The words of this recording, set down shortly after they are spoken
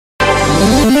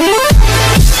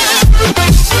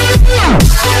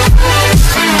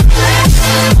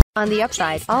On the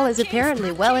upside, all is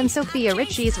apparently well in Sofia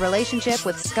Richie's relationship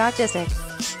with Scott Disick.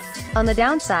 On the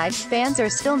downside, fans are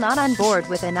still not on board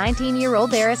with a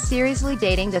 19-year-old heiress seriously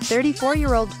dating the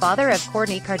 34-year-old father of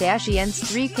Kourtney Kardashian's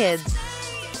 3 kids.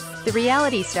 The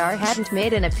reality star hadn't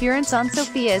made an appearance on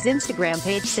Sofia's Instagram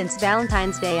page since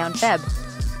Valentine's Day on Feb.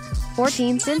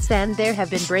 14. Since then, there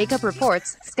have been breakup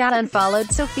reports. Scott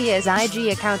unfollowed Sofia's IG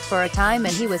account for a time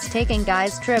and he was taking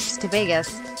guys' trips to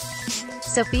Vegas.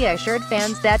 Sofia assured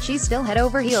fans that she's still head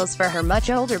over heels for her much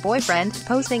older boyfriend,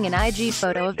 posting an IG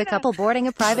photo of the couple boarding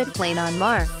a private plane on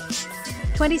Mar.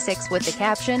 26 with the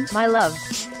caption, "My love."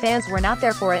 Fans were not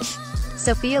there for it.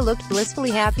 Sofia looked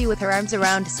blissfully happy with her arms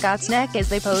around Scott's neck as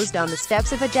they posed on the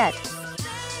steps of a jet.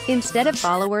 Instead of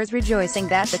followers rejoicing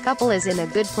that the couple is in a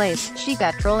good place, she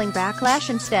got trolling backlash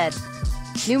instead.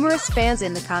 Numerous fans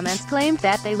in the comments claimed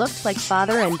that they looked like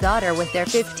father and daughter with their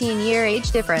 15-year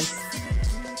age difference.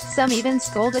 Some even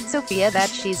scolded Sofia that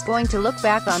she's going to look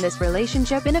back on this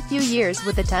relationship in a few years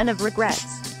with a ton of regrets.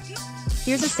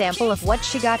 Here's a sample of what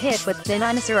she got hit with.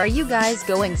 "Or are you guys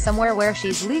going somewhere where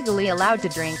she's legally allowed to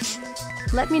drink?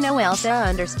 Let me know.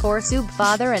 Elsa_sub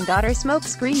father and daughter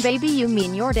smokescreen baby you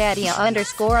mean your daddy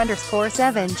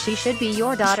 __7 she should be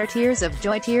your daughter tears of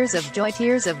joy tears of joy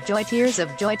tears of joy tears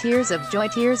of joy tears of joy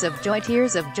tears of joy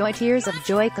tears of joy tears of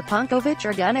joy Kapunkovich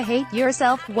you're gonna hate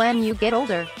yourself when you get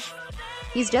older.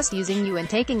 He's just using you and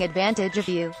taking advantage of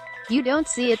you. You don't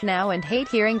see it now and hate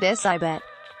hearing this I bet.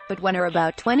 But when you're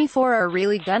about 24 are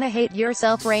really gonna hate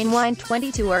yourself Rainwine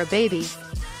 22 or a baby.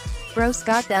 Bro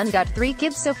Scott done got 3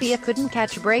 kids." Sofia couldn't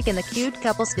catch a break in the cute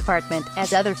couples department,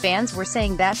 as other fans were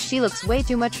saying that she looks way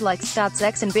too much like Scott's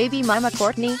ex and baby mama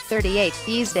Kourtney, 38,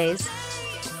 these days.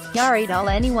 Yari doll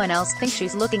anyone else think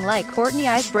she's looking like Kourtney?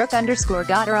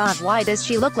 Icebrook_got her on. Why does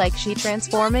she look like she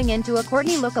transforming into a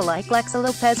Kourtney lookalike? Lexa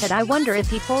Lopez had I wonder if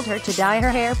he told her to dye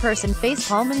her hair. Person face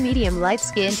palm and medium light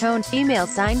skin tone female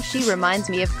sign she reminds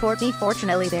me of Kourtney.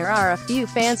 Fortunately there are a few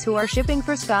fans who are shipping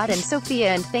for Scott and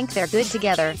Sofia and think they're good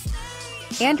together.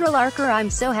 Andra Larker I'm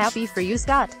so happy for you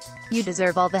Scott. You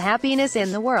deserve all the happiness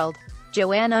in the world.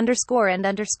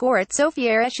 Joanne_and_at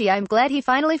Sofia Richie I'm glad he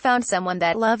finally found someone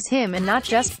that loves him and not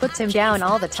just puts him down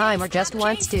all the time or just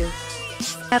wants to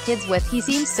have kids with. He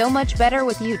seems so much better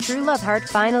with you. True love heart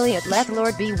finally at let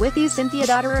Lord be with you. Cynthia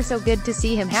daughter so good to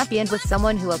see him happy and with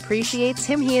someone who appreciates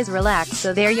him. He is relaxed.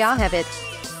 So there ya have it.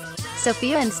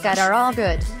 Sofia and Scott are all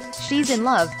good. She's in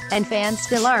love, and fans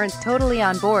still aren't totally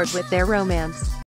on board with their romance.